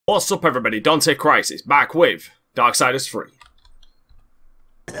What's up everybody, DanteCrysis back with Darksiders 3.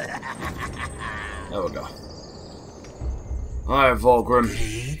 There we go. Alright, Volgrim.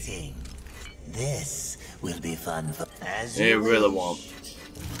 Greeting. This will be fun for It really won't.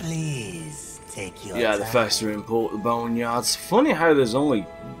 Please take your Yeah, the time. first to import the boneyards. Funny how there's only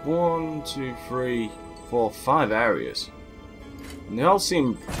 1, 2, 3, 4, 5 areas. And they all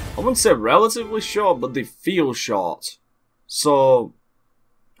seem, I wouldn't say relatively short, but they feel short. So,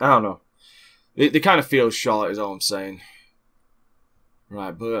 I don't know. They kind of feel short is all I'm saying.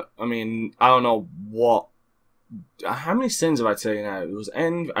 Right, but, I mean, I don't know what... How many sins have I taken out? It was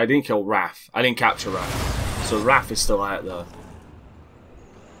End... I didn't kill Wrath. I didn't capture Wrath. So Wrath is still out there.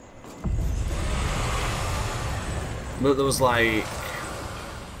 But there was like...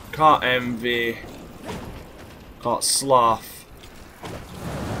 Caught Envy. Caught Sloth.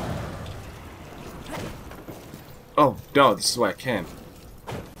 Oh, no, this is where I came.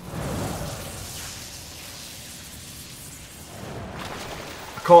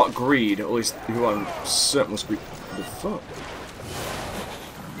 I caught Greed, at least who I'm certain must be... The fuck?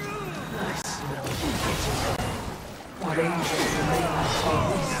 What angels remain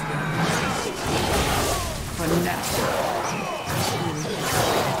for now.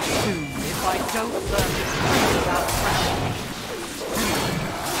 Soon, if I don't learn to speak without frowning.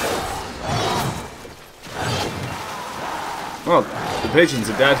 Well, the pigeons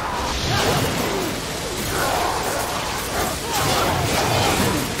are dead.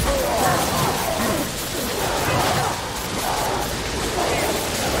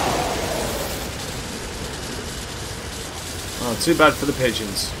 Oh, too bad for the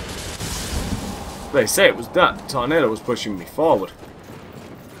pigeons. They say it was that tornado was pushing me forward.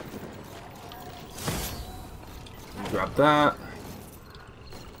 Grab that.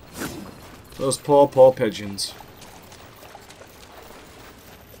 Those poor, poor pigeons.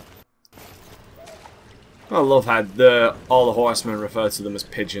 I love how all the horsemen refer to them as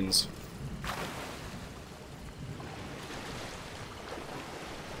pigeons.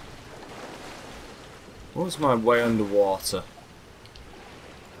 What's my way underwater?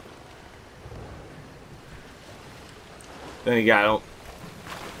 Then again, I don't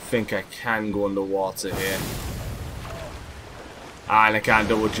think I can go underwater here. And I can't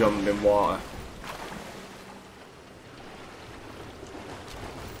double jump in water.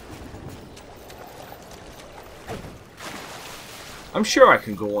 I'm sure I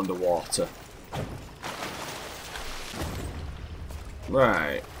can go underwater.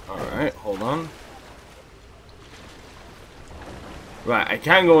 Right, alright, hold on. Right, I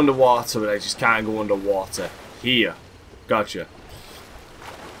can go underwater, but I just can't go underwater. Here. Gotcha.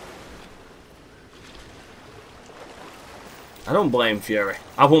 I don't blame Fury.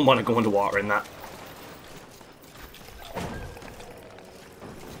 I wouldn't want to go underwater in that.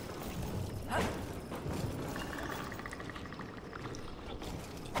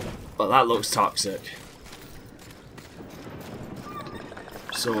 But that looks toxic.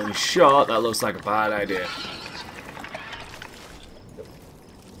 So in short, that looks like a bad idea.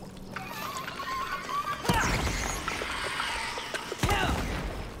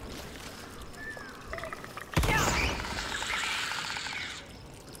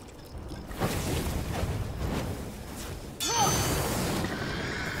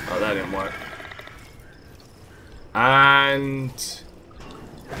 Oh, that didn't work. And...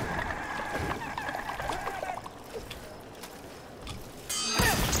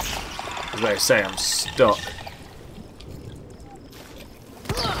 as I say, I'm stuck.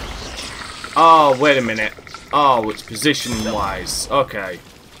 Oh, wait a minute. Oh, it's position-wise. Okay.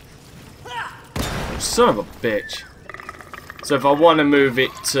 Son of a bitch. So if I want to move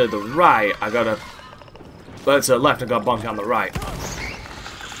it to the right, I gotta... But to the left, I gotta bonk on the right.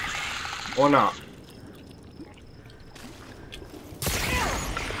 Or not.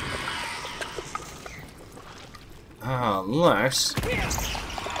 Unless...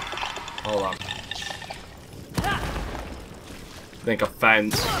 Hold on. I think I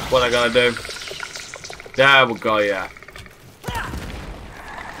found what I gotta do. There we go, yeah.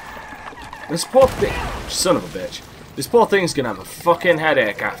 This poor thing... Son of a bitch. This poor thing's gonna have a fucking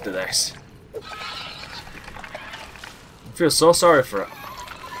headache after this. I feel so sorry for it.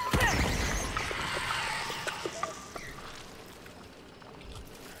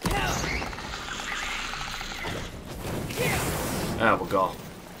 There we go.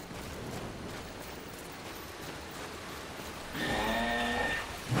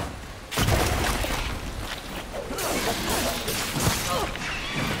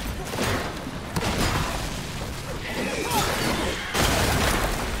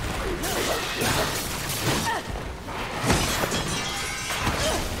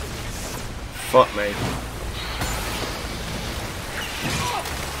 Fuck me.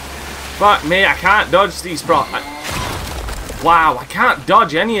 Fuck me, I can't dodge these wow, I can't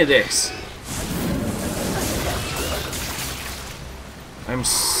dodge any of this. I'm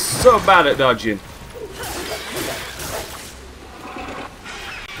so bad at dodging.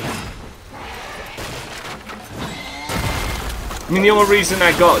 I mean, the only reason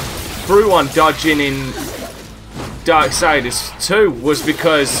I got through on dodging in Darksiders 2 was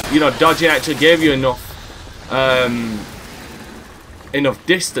because, you know, dodging actually gave you enough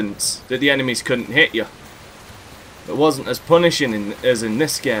distance that the enemies couldn't hit you. It wasn't as punishing as in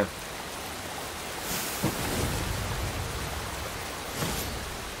this game.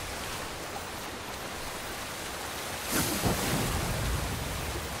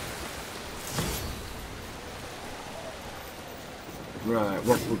 Right,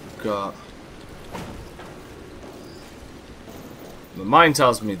 what we've got. My mind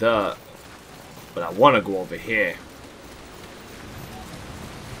tells me that, but I want to go over here.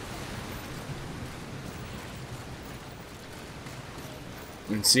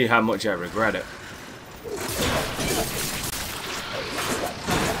 And see how much I regret it.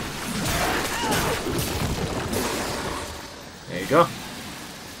 There you go.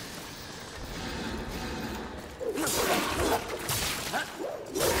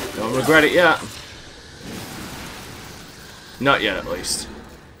 Don't regret it yet. Not yet, at least.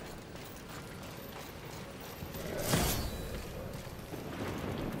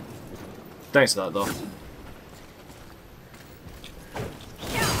 Thanks for that, though.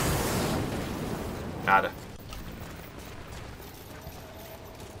 Nada.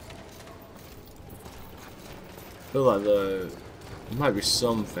 Feel like there might be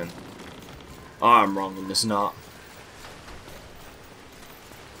something. Oh, I'm wrong and there's not.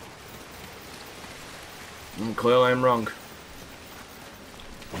 Clearly I'm wrong.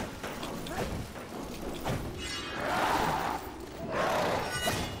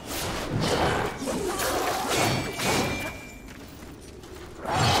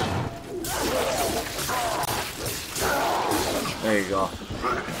 There you go.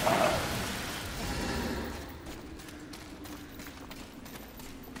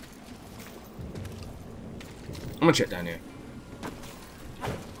 I'm gonna check down here.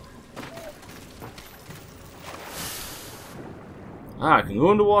 Ah, I can go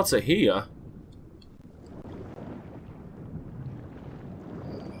underwater here.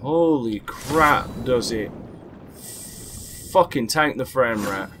 Holy crap, does it fucking tank the frame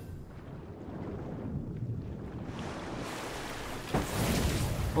rate.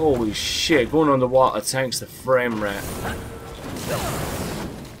 Holy shit, going underwater tanks the frame rate.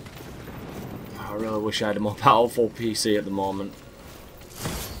 I really wish I had a more powerful PC at the moment.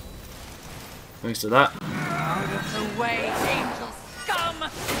 Thanks to that. Out of the way, angel scum!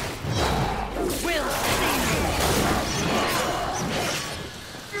 Will see you!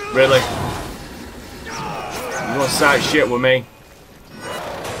 Really? You want to start shit with me?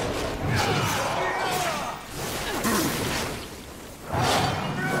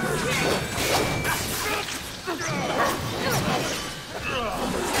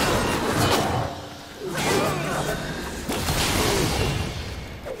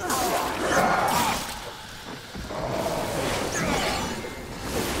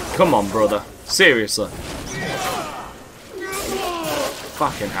 Come on, brother. Seriously.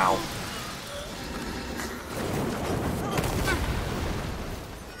 Fucking hell.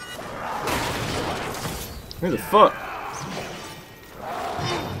 Who the fuck?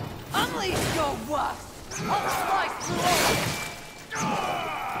 Unleash your worst! I'll slice through.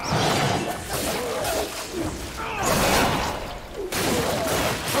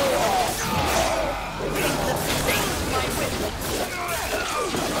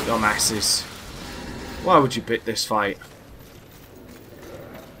 Dumbasses. Why would you pick this fight?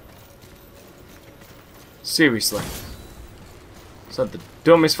 Seriously. Is that the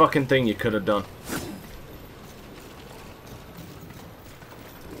dumbest fucking thing you could have done?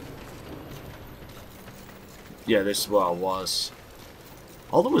 Yeah, this is what I was.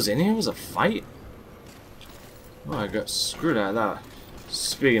 All that was in here was a fight? Oh, I got screwed out of that.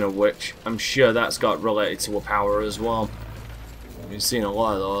 Speaking of which, I'm sure that's got related to a power as well. I've been seeing a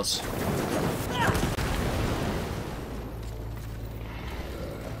lot of those.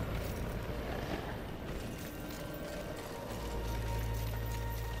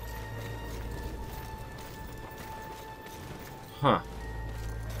 Huh.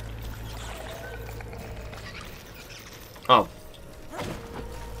 Oh.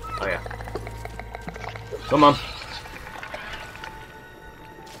 Oh yeah. Come on.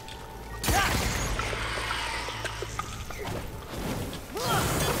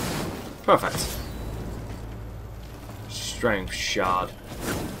 Perfect. Strength shard.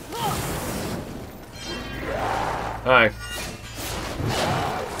 Hey.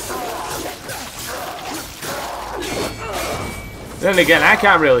 Then again, I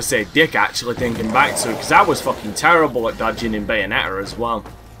can't really say dick actually thinking back to it, because I was fucking terrible at dodging in Bayonetta as well.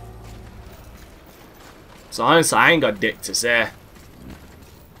 So honestly, I ain't got dick to say.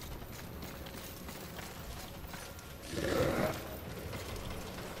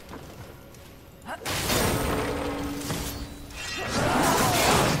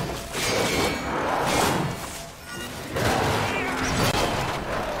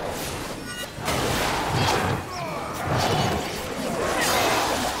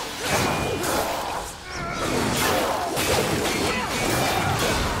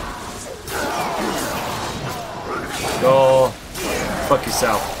 Go fuck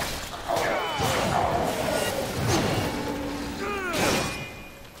yourself.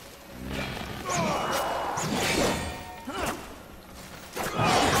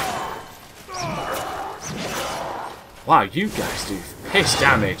 Wow, you guys do piss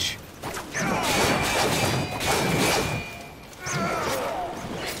damage.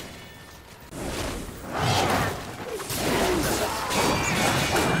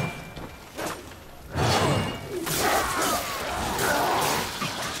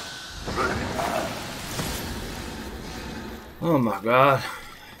 Oh my god.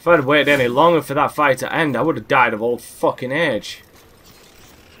 If I'd waited any longer for that fight to end, I would have died of old fucking age.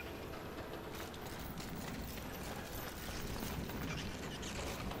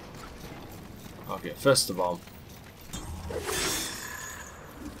 Okay, first of all.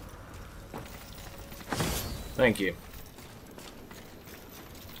 Thank you.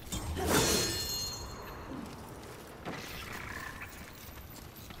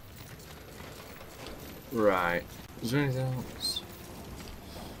 Right. Is there anything else?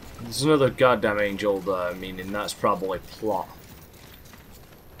 There's another goddamn angel there, meaning that's probably plot.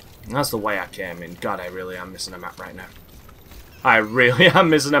 And that's the way I came in. God, I really am missing a map right now. I really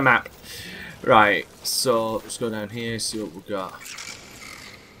am missing a map. Right, so let's go down here, see what we got.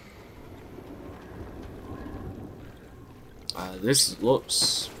 This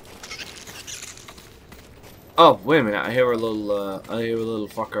looks... Oh, wait a minute, I hear a little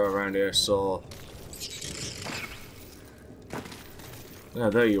fucker around here, so... Yeah,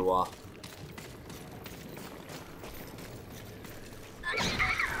 there you are.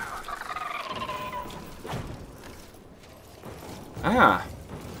 Ah.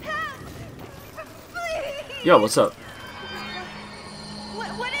 Yo, what's up?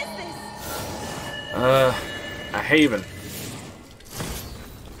 What is this? A haven.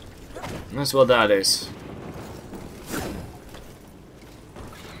 That's what that is.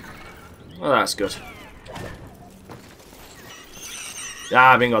 Well, that's good.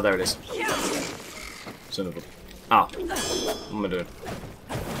 Ah, bingo, there it is. Son of a... Ah. What am I doing?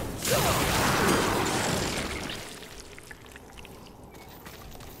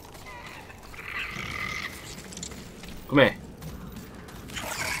 Come here.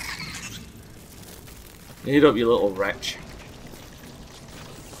 Need up, you little wretch.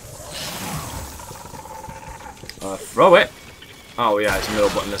 Throw it! Oh yeah, it's the middle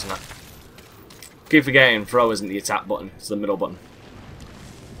button, isn't it? Keep forgetting, throw isn't the attack button, it's the middle button.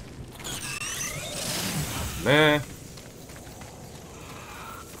 Meh.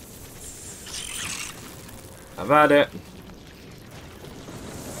 I've had it.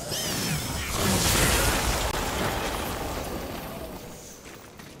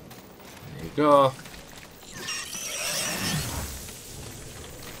 There you go.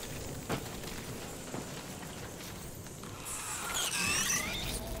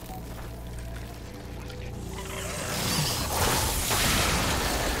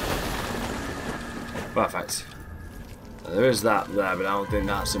 Perfect. There is that there, but I don't think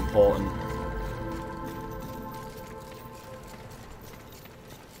that's important.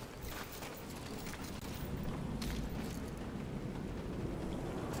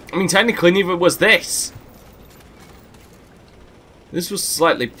 I mean, technically, neither was this. This was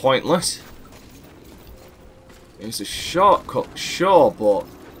slightly pointless. It's a shortcut, sure, but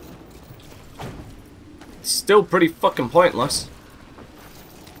it's still pretty fucking pointless.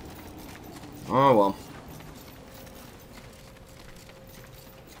 Oh well.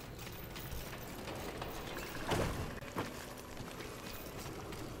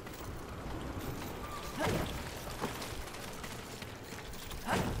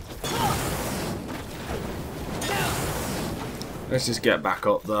 Let's just get back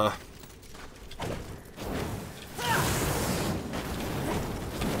up there.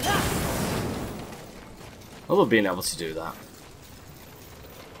 I love being able to do that.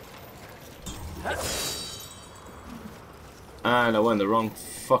 And I went the wrong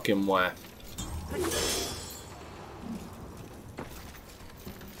fucking way.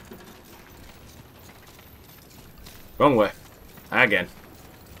 Wrong way. Again.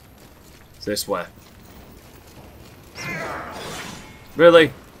 It's this way.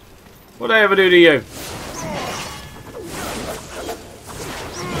 Really? What'd I ever do to you?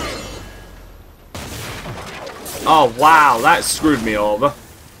 Oh wow, that screwed me over.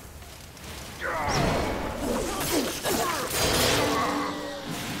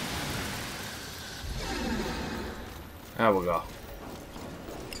 There we go.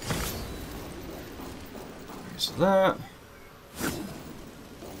 There's that.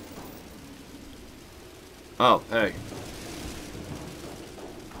 Oh, hey.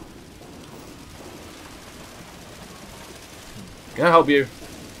 Can I help you?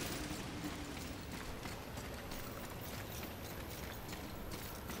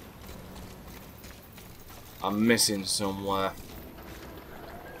 I'm missing somewhere.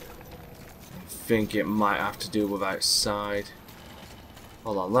 I think it might have to do with outside.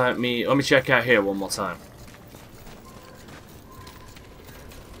 Hold on, let me check out here one more time.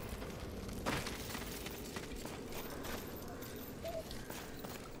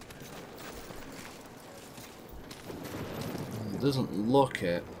 It doesn't look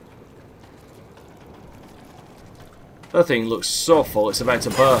it. That thing looks so full it's about to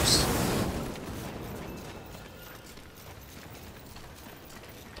burst.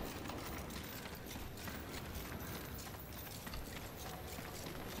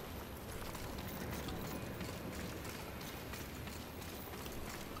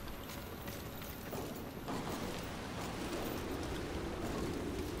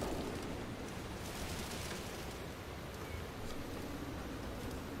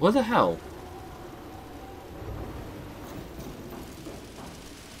 What the hell?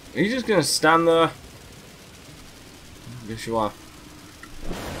 Are you just gonna stand there? I guess you are.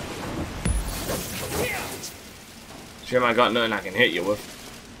 Sure, I got nothing I can hit you with.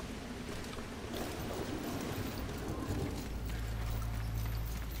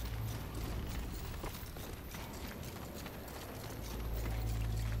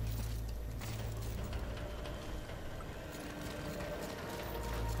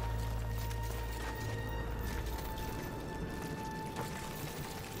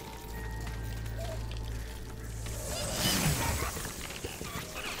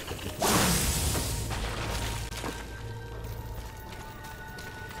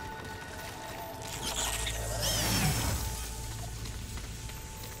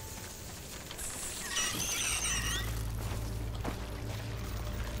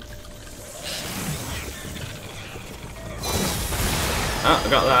 Ah, I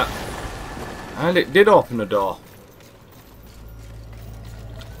got that. And it did open the door.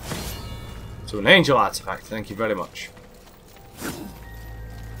 To an angel artifact, thank you very much.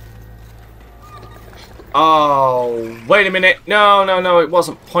 Oh, wait a minute. No, no, no, it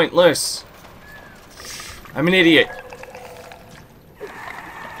wasn't pointless. I'm an idiot.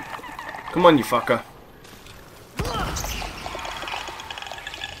 Come on, you fucker.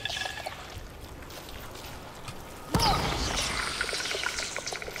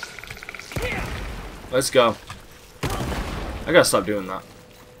 Let's go. I gotta stop doing that.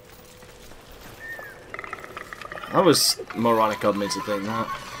 That was moronic of me to think that.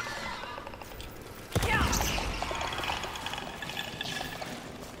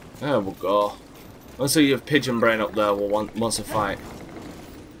 There we go. Let's see your pigeon brain up there will wants to fight.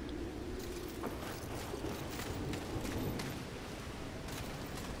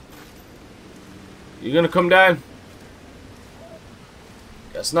 You gonna come down?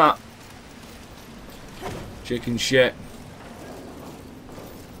 Guess not. Chicken shit.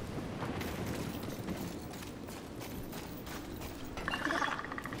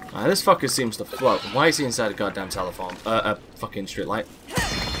 This fucker seems to float. Why is he inside a goddamn telephone? A fucking street light.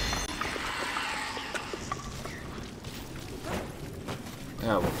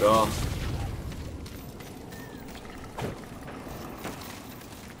 There we go.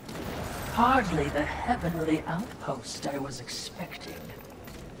 Hardly the heavenly outpost I was expecting.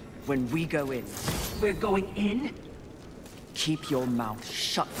 When we go in, we're going in? Keep your mouth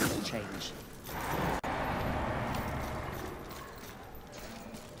shut for the change.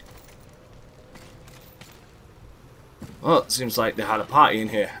 Well, it seems like they had a party in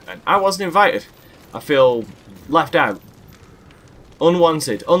here, and I wasn't invited. I feel left out.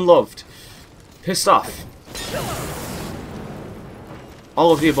 Unwanted, unloved, pissed off.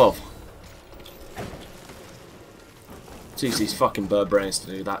 All of the above. Use these fucking bird brains to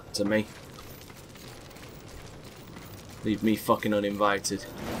do that to me. Leave me fucking uninvited.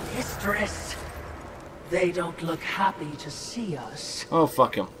 Mistress, They don't look happy to see us. Oh,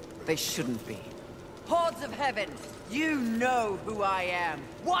 fuck him. They shouldn't be. Hordes of heaven, you know who I am,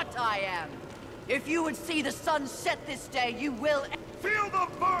 what I am. If you would see the sun set this day, you will feel the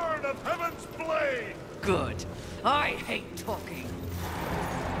burn of heaven's blade. Good. I hate talking.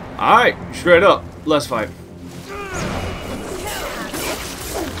 Alright, straight up. Let's fight.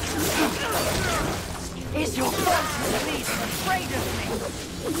 Is your conscience please afraid of me?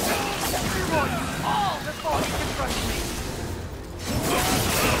 Destroy you all before he confronts me.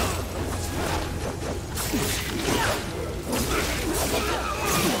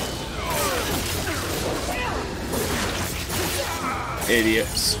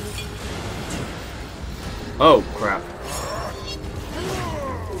 Idiots. Oh, crap.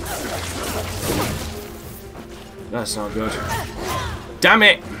 That's not good. Damn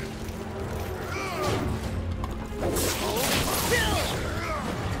it!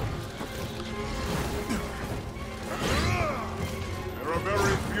 There are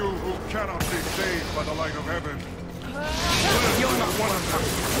very few who cannot be saved by the light of heaven. You're not One of them.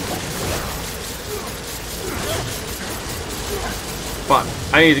 Fuck,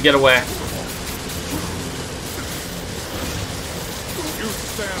 I need to get away. You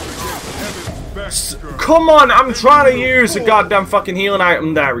stand against heaven's best. Come on, I'm trying to use a goddamn fucking healing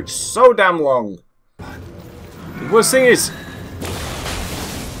item there. It's so damn long. The worst thing is...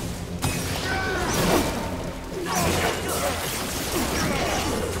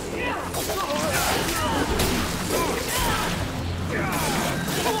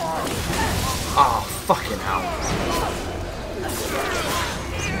 Oh, fucking hell.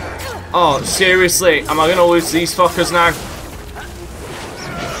 Oh, seriously? Am I gonna lose these fuckers now?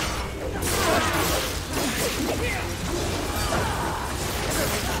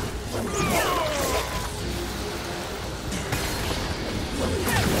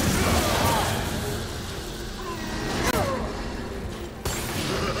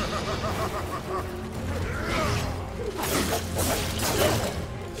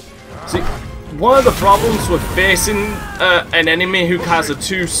 See, one of the problems with facing an enemy who has a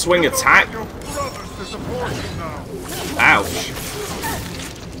two-swing attack... Ouch.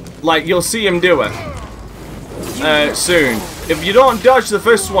 Like, you'll see him do it soon. If you don't dodge the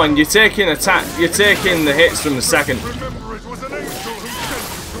first one, you're taking the hits from the second. Remember, it was an angel who sent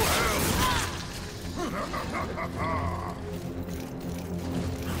you to hell.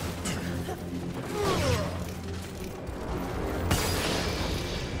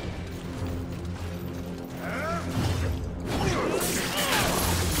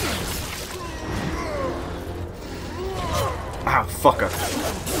 Ow, fucker.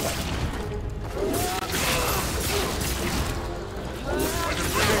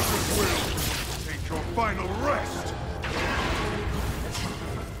 Take your final rest.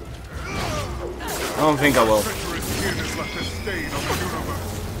 I don't think I will. Treacherous skin has left a stain on the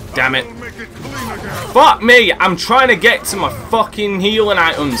universe. Damn it. I'll make it clean again. Fuck me! I'm trying to get to my fucking healing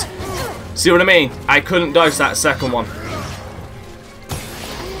items. See what I mean? I couldn't dodge that second one.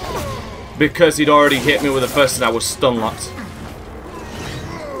 Because he'd already hit me with the first and I was stun locked.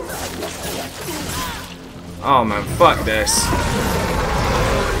 Oh man, fuck this.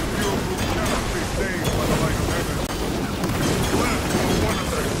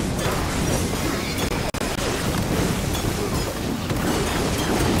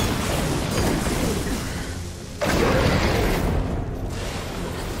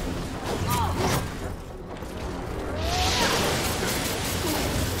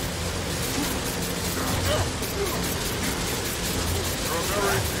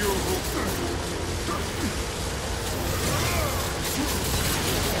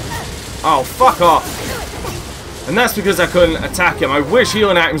 Oh, fuck off. And that's because I couldn't attack him. I wish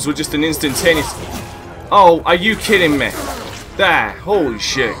healing items were just an instantaneous... Oh, are you kidding me? There, holy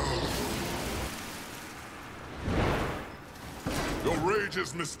shit. Your rage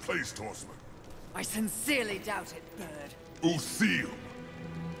is misplaced, horseman. I sincerely doubt it, bird. Lucille,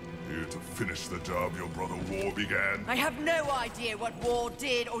 here to finish the job your brother War began. I have no idea what war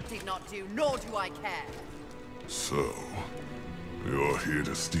did or did not do, nor do I care. So, you're here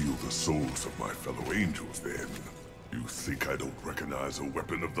to steal the souls of my fellow angels, then? You think I don't recognize a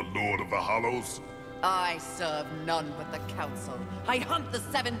weapon of the Lord of the Hollows? I serve none but the Council. I hunt the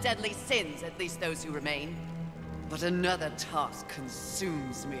 7 deadly sins, at least those who remain. But another task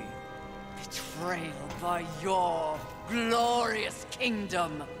consumes me. Betrayal by your glorious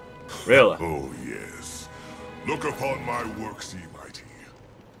kingdom. Really? Oh, yes. Look upon my works, ye mighty,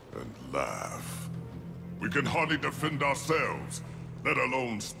 and laugh. We can hardly defend ourselves, let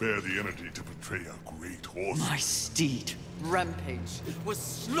alone spare the energy to betray a great horse. My steed, Rampage, was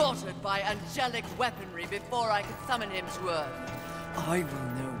slaughtered by angelic weaponry before I could summon him to Earth. I will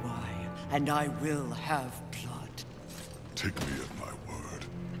know why, and I will have blood. Take me at my word.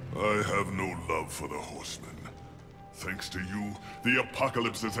 I have no love for the horsemen. Thanks to you, the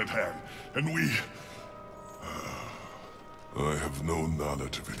apocalypse is at hand, and we... I have no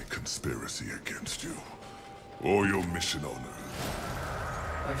knowledge of any conspiracy against you, or your mission on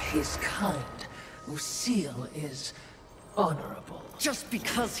Earth. Of his kind, Lucille is honorable. Just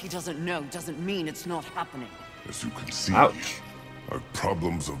because he doesn't know doesn't mean it's not happening. As you can see, Ouch. I've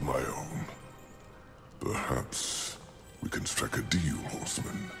problems of my own. Perhaps we can strike a deal,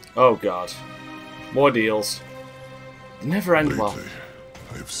 horseman. Oh god. More deals. They never end well. Lately,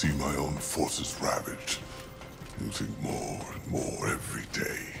 I have seen my own forces ravaged, losing more and more every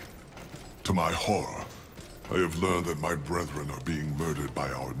day. To my horror, I have learned that my brethren are being murdered by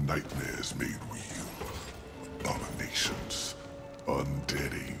our nightmares made real. Abominations,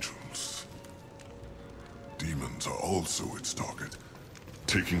 undead angels. Demons are also its target,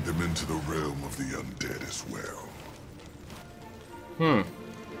 taking them into the realm of the undead as well.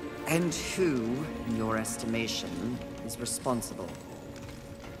 And who, in your estimation, is responsible?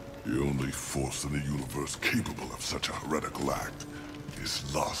 The only force in the universe capable of such a heretical act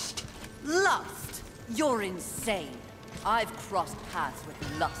is lust. Lust? You're insane. I've crossed paths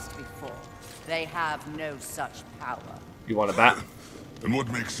with lust before. They have no such power. You want a bet? And what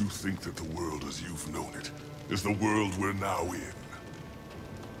makes you think that the world as you've known it is the world we're now in?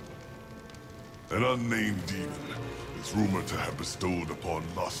 An unnamed demon is rumored to have bestowed upon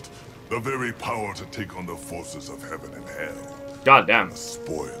lust the very power to take on the forces of heaven and hell. God damn. A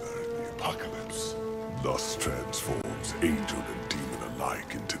spoiler in the apocalypse. Lust transforms angel and demon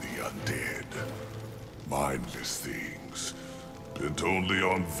alike into the undead. Mindless things, bent only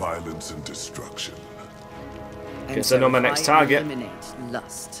on violence and destruction. Guess I know my next target. Eliminate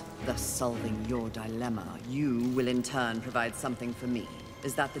lust, thus solving your dilemma. You will in turn provide something for me.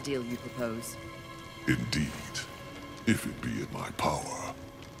 Is that the deal you propose? Indeed, if it be in my power.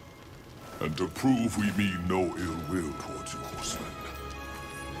 And to prove we mean no ill will towards you, horsemen.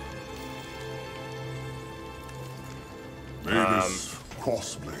 May this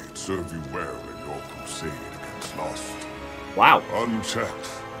crossblade serve you well in your crusade against lust. Wow. Unchecked,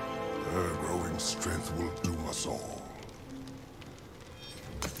 their growing strength will doom us all.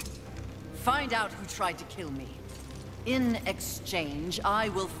 Find out who tried to kill me. In exchange, I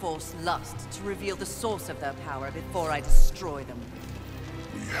will force lust to reveal the source of their power before I destroy them.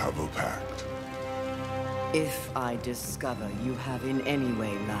 We have a pact. If I discover you have in any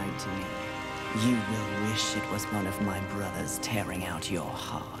way lied to me, you will wish it was one of my brothers tearing out your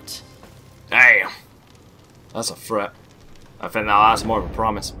heart. Damn. That's a threat. I think that's more of a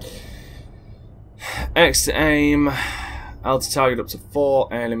promise. X to aim. L to target up to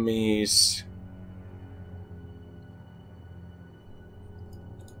 4 enemies.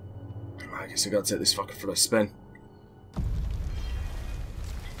 I guess I gotta take this fucker for a spin.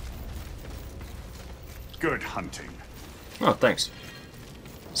 Good hunting. Oh, thanks.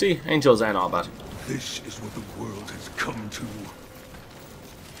 See, angels ain't all bad. This is what the world has come to.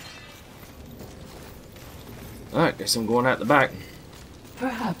 Alright, guess I'm going out the back.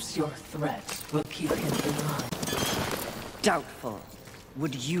 Perhaps your threat will keep him in line. Doubtful.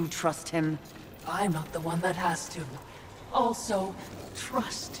 Would you trust him? I'm not the one that has to. Also,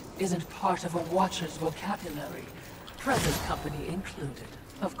 trust isn't part of a Watcher's vocabulary. Present company included,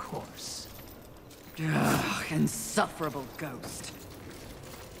 of course. Ugh, insufferable ghost.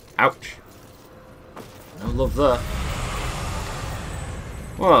 Ouch. No love there.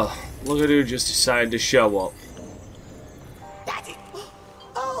 Well, look at who just decided to show up. That's it.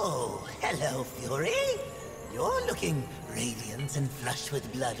 Oh, hello, Fury. You're looking radiant and flush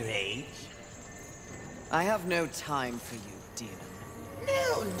with blood rage. I have no time for you, demon.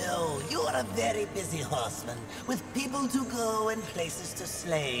 No, you're a very busy horseman, with people to go and places to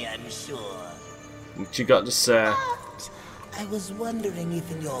slay, I'm sure. What you got to say? But I was wondering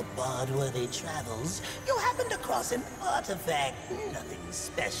if in your bard-worthy travels, you happened across an artifact. Nothing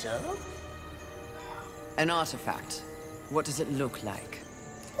special. An artifact. What does it look like?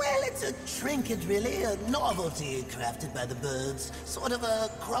 Well, it's a trinket, really. A novelty crafted by the birds. Sort of a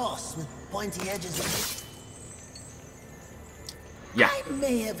cross with pointy edges. Yeah. I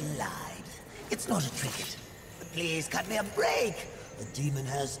may have lied. It's not a trinket. But please cut me a break. The demon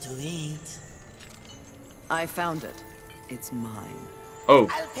has to eat. I found it. It's mine. Oh.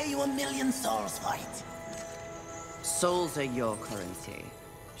 I'll pay you 1,000,000 souls for it. Souls are your currency.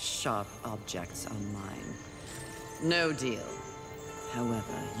 Sharp objects are mine. No deal.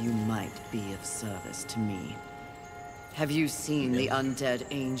 However, you might be of service to me. Have you seen the undead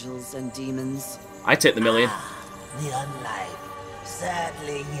angels and demons? I take the million. The unlife.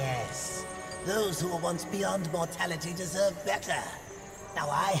 Sadly, yes. Those who were once beyond mortality deserve better. Now,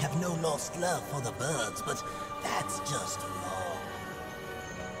 I have no lost love for the birds, but that's just wrong.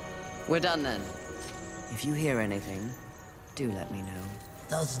 We're done then. If you hear anything, do let me know.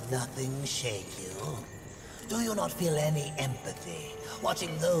 Does nothing shake you? Do you not feel any empathy,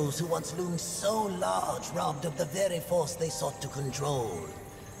 watching those who once loomed so large robbed of the very force they sought to control?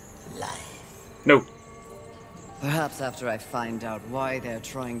 Life. No. Perhaps after I find out why they're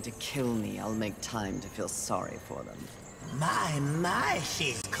trying to kill me, I'll make time to feel sorry for them. My,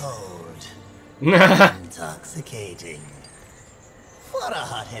 she's cold. Intoxicating. What a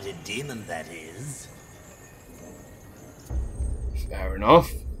hot-headed demon that is. Fair enough.